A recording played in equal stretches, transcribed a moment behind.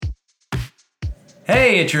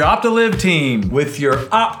Hey, it's your Opt2Liv team with your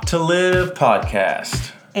Opt2Liv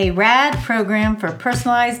podcast. A rad program for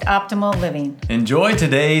personalized optimal living. Enjoy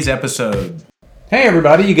today's episode. Hey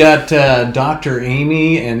everybody, you got Dr.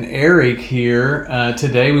 Amy and Eric here.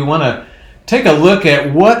 Today we want to take a look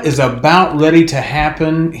at what is about ready to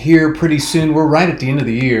happen here pretty soon. We're right at the end of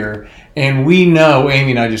the year, and we know,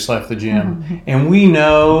 Amy and I just left the gym, and we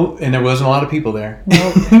know, and there wasn't a lot of people there,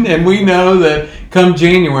 Nope. and we know that come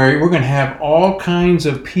January, we're going to have all kinds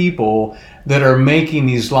of people that are making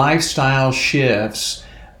these lifestyle shifts.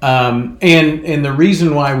 And the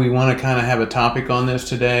reason why we want to kind of have a topic on this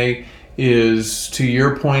today is, to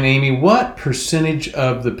your point, Amy, what percentage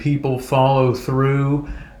of the people follow through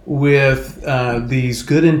with these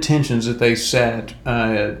good intentions that they set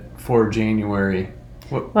for January?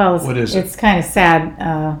 What is it? It's kind of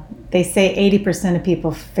sad. They say 80% of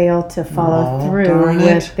people fail to follow through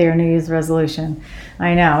with their New Year's resolution.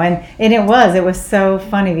 I know. And it was so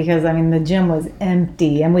funny because, the gym was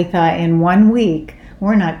empty. And we thought in 1 week,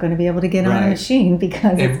 we're not going to be able to get on a machine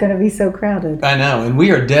because it's going to be so crowded. I know. And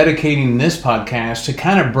we are dedicating this podcast to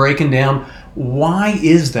kind of breaking down, why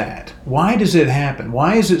is that? Why does it happen?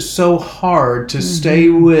 Why is it so hard to stay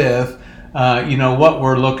with what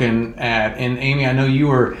we're looking at? And Amy, I know you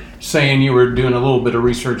were saying you were doing a little bit of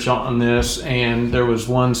research on this, and there was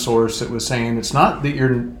one source that was saying it's not that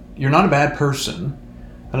you're not a bad person.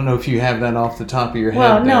 I don't know if you have that off the top of your head.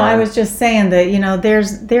 Well, no, I was just saying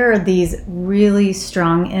that, there are these really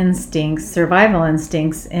strong instincts, survival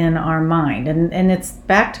instincts in our mind. And it's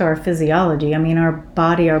back to our physiology. Our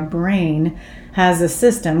body, our brain has a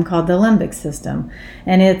system called the limbic system.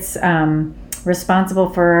 And it's responsible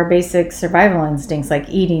for our basic survival instincts like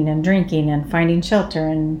eating and drinking and finding shelter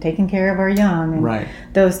and taking care of our young and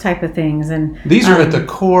those type of things. And these are at the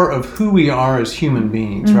core of who we are as human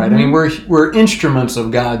beings, right? We're instruments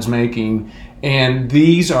of God's making, and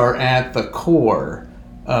these are at the core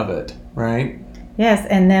of it, right? Yes,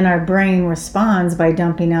 and then our brain responds by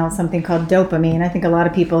dumping out something called dopamine. I think a lot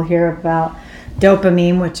of people hear about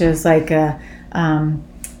dopamine, which is like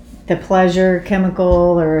the pleasure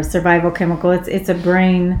chemical or survival chemical. It's a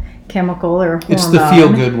brain chemical or hormone. It's the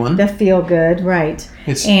feel-good one. The feel-good, right.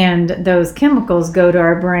 And those chemicals go to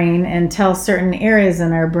our brain and tell certain areas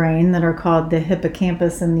in our brain that are called the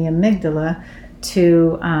hippocampus and the amygdala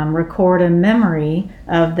to record a memory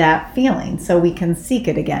of that feeling so we can seek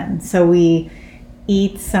it again. So we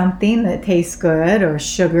eat something that tastes good, or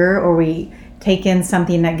sugar, or we take in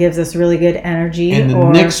something that gives us really good energy. And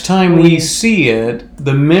the next time we see it,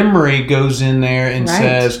 the memory goes in there and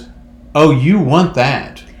says, oh, you want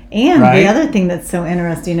that. And the other thing that's so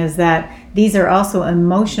interesting is that these are also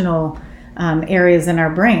emotional areas in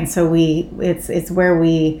our brain. So it's where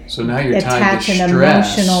we attach an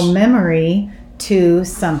emotional memory to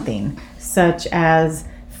something, such as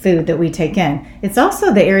food that we take in. It's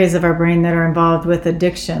also the areas of our brain that are involved with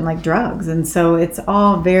addiction, like drugs. And so it's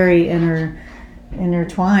all very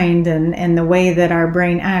intertwined, and the way that our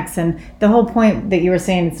brain acts. And the whole point that you were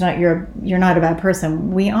saying, it's not you're not a bad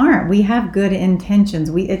person. We aren't. We have good intentions.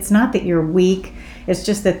 It's not that you're weak. It's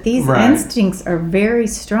just that these instincts are very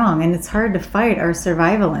strong, and it's hard to fight our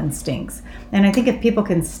survival instincts. And I think if people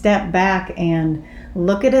can step back and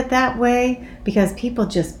look at it that way, because people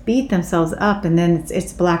just beat themselves up, and then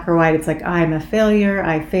it's black or white. It's like, I'm a failure,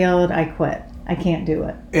 I failed, I quit, I can't do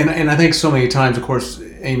it. And I think so many times, of course,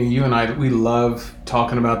 Amy, you and I, we love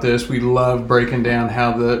talking about this. We love breaking down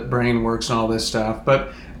how the brain works and all this stuff.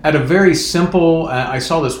 But at a very simple, I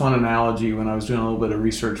saw this one analogy when I was doing a little bit of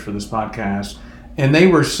research for this podcast, and they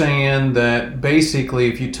were saying that basically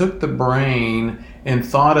if you took the brain and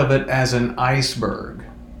thought of it as an iceberg,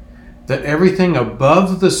 that everything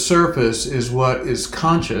above the surface is what is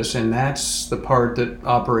conscious, and that's the part that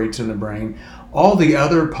operates in the brain. All the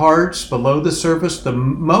other parts below the surface, the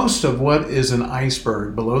most of what is an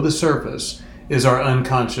iceberg below the surface is our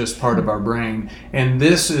unconscious part of our brain. And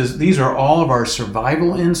these are all of our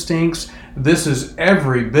survival instincts. This is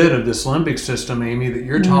every bit of this limbic system, Amy, that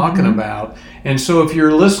you're talking about. And so if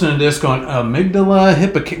you're listening to this going, amygdala,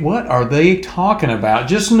 hippocampus, what are they talking about?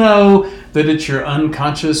 Just know that it's your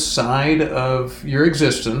unconscious side of your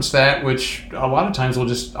existence, that which a lot of times will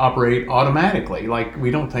just operate automatically. Like, we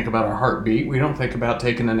don't think about our heartbeat. We don't think about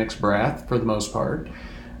taking the next breath for the most part.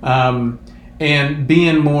 And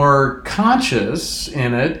being more conscious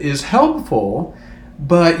in it is helpful,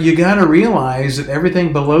 but you got to realize that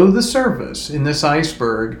everything below the surface in this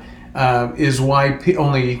iceberg is why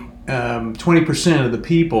only 20% of the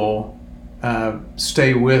people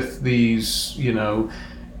stay with these,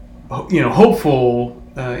 hopeful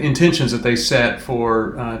intentions that they set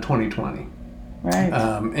for 2020. Right.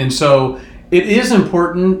 And so it is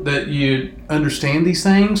important that you understand these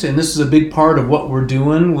things, and this is a big part of what we're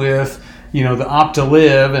doing with, the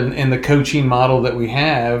Opt2Liv and the coaching model that we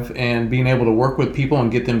have, and being able to work with people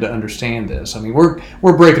and get them to understand this. I mean,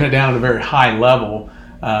 we're breaking it down at a very high level,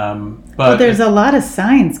 but there's a lot of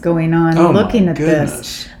science going on looking at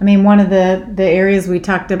this. I mean, one of the areas we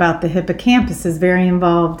talked about, the hippocampus, is very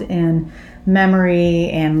involved in memory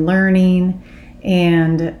and learning,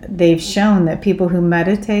 and they've shown that people who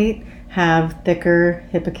meditate have thicker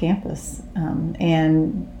hippocampus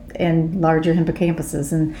and larger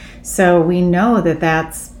hippocampuses. And so we know that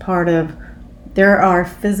that's part of, there are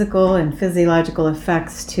physical and physiological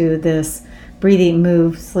effects to this breathing,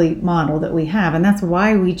 move, sleep model that we have. And that's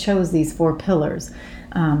why we chose these 4 pillars.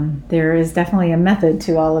 There is definitely a method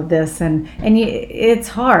to all of this, and it's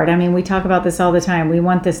hard. I mean, we talk about this all the time. We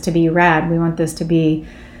want this to be rad. We want this to be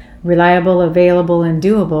reliable, available, and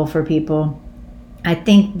doable for people. I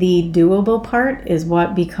think the doable part is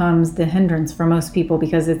what becomes the hindrance for most people,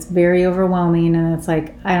 because it's very overwhelming, and it's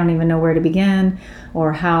like, I don't even know where to begin,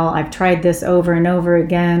 or how I've tried this over and over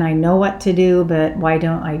again. I know what to do, but why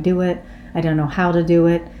don't I do it? I don't know how to do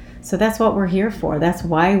it. So that's what we're here for. That's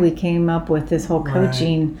why we came up with this whole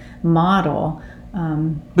coaching model.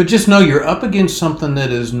 But just know you're up against something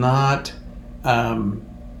that is not,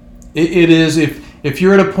 it is, if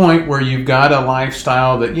you're at a point where you've got a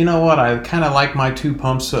lifestyle that, I kind of like my 2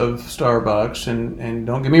 pumps of Starbucks, and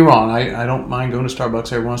don't get me wrong, I don't mind going to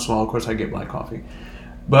Starbucks every once in a while. Of course, I get black coffee.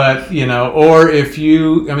 But, or if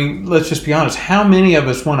let's just be honest, how many of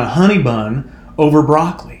us want a honey bun over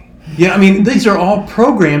broccoli? Yeah, these are all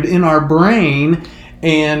programmed in our brain,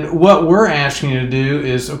 and what we're asking you to do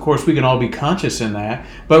is, of course, we can all be conscious in that,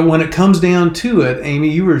 but when it comes down to it, Amy,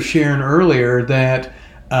 you were sharing earlier that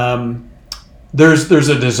there's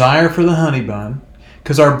a desire for the honey bun,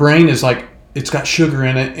 because our brain is like, it's got sugar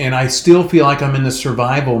in it, and I still feel like I'm in the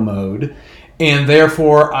survival mode, and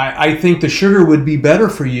therefore I think the sugar would be better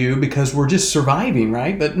for you because we're just surviving,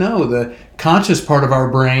 right? But no, the conscious part of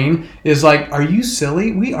our brain is like, are you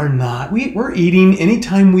silly? We are not. We're eating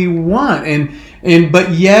anytime we want,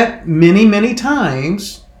 but yet many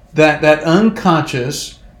times that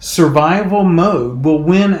unconscious survival mode will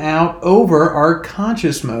win out over our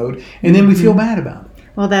conscious mode, and then we feel bad about it.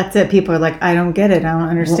 Well, that's it. People are like, I don't get it. I don't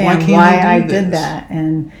understand why I did that,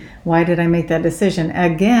 and why did I make that decision?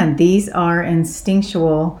 Again, these are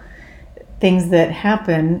instinctual things that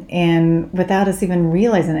happen, and without us even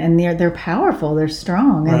realizing it, and they're powerful, they're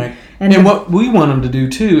strong. Right. And what we want them to do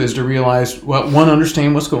too is to realize,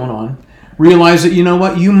 understand what's going on, realize that,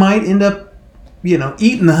 you might end up,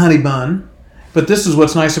 eating the honey bun, but this is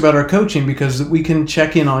what's nice about our coaching, because we can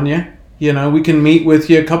check in on you. We can meet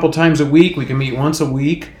with you a couple times a week. We can meet once a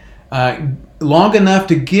week. Long enough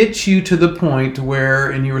to get you to the point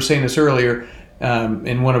where, and you were saying this earlier,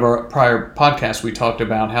 in one of our prior podcasts, we talked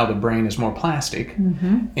about how the brain is more plastic,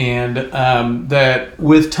 and that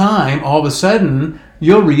with time, all of a sudden,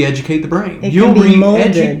 you'll re-educate the brain. You'll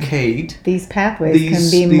re-educate these pathways.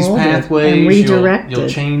 Can be molded and redirected. You'll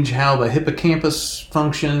change how the hippocampus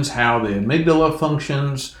functions, how the amygdala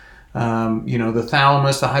functions. The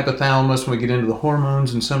thalamus, the hypothalamus. When we get into the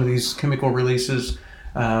hormones and some of these chemical releases.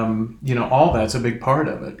 All that's a big part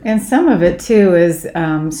of it. And some of it too is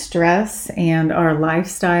stress and our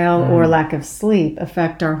lifestyle or lack of sleep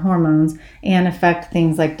affect our hormones and affect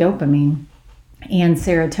things like dopamine and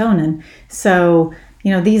serotonin. So,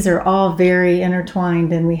 these are all very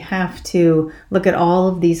intertwined, and we have to look at all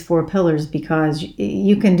of these 4 pillars, because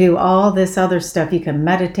you can do all this other stuff. You can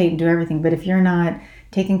meditate and do everything, but if you're not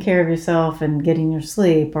taking care of yourself and getting your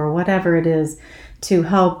sleep or whatever it is to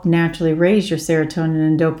help naturally raise your serotonin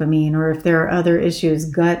and dopamine, or if there are other issues,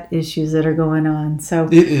 gut issues that are going on. So,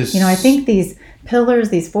 it is, I think these pillars,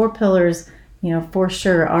 these 4 pillars, for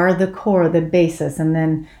sure are the core, the basis. And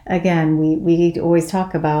then again, we always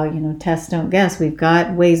talk about, test, don't guess. We've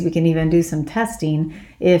got ways we can even do some testing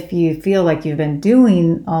if you feel like you've been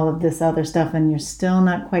doing all of this other stuff and you're still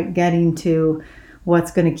not quite getting to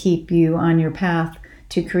what's going to keep you on your path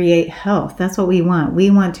to create health. That's what we want.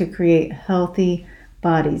 We want to create healthy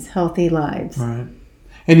bodies, healthy lives. Right.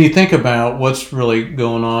 And you think about what's really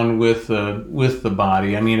going on with the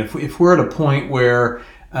body. If we're at a point where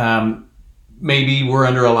maybe we're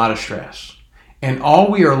under a lot of stress, and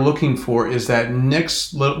all we are looking for is that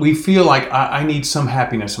next we feel like I need some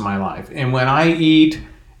happiness in my life. And when I eat,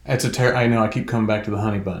 I know I keep coming back to the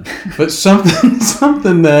honey bun, but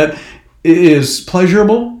something that is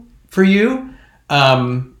pleasurable for you,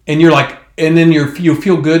 and you're like, and then you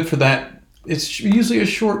feel good for that it's usually a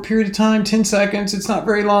short period of time, 10 seconds. It's not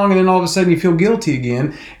very long. And then all of a sudden you feel guilty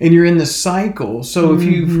again and you're in this cycle. So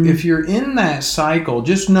if you're in that cycle,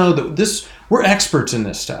 just know that we're experts in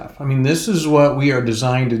this stuff. I mean, this is what we are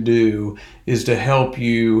designed to do, is to help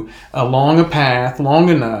you along a path long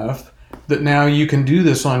enough that now you can do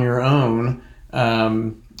this on your own,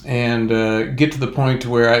 and get to the point to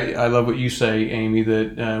where I love what you say, Amy,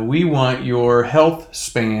 that we want your health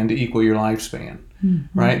span to equal your lifespan.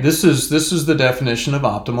 Right? This is the definition of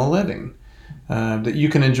optimal living, that you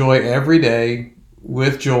can enjoy every day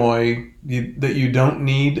with joy, that you don't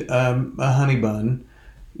need a honey bun,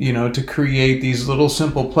 to create these little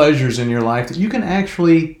simple pleasures in your life, that you can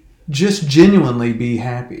actually just genuinely be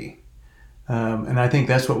happy. And I think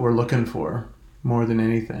that's what we're looking for more than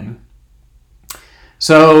anything.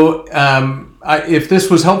 So if this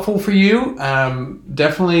was helpful for you,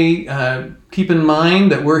 definitely keep in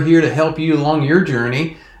mind that we're here to help you along your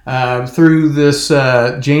journey through this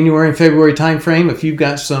January and February timeframe. If you've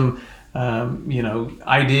got some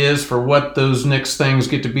ideas for what those next things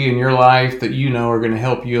get to be in your life that are going to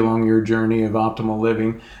help you along your journey of optimal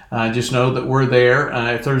living, just know that we're there.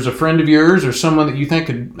 If there's a friend of yours or someone that you think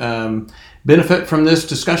could benefit from this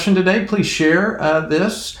discussion today, please share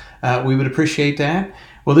this. We would appreciate that.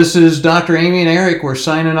 Well, this is Dr. Amy and Eric. We're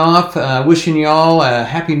signing off, wishing you all a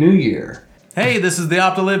Happy New Year. Hey, this is the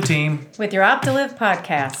Opt2Liv team with your Opt2Liv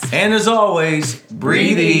podcast. And as always,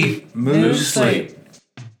 breathe, eat, move, sleep.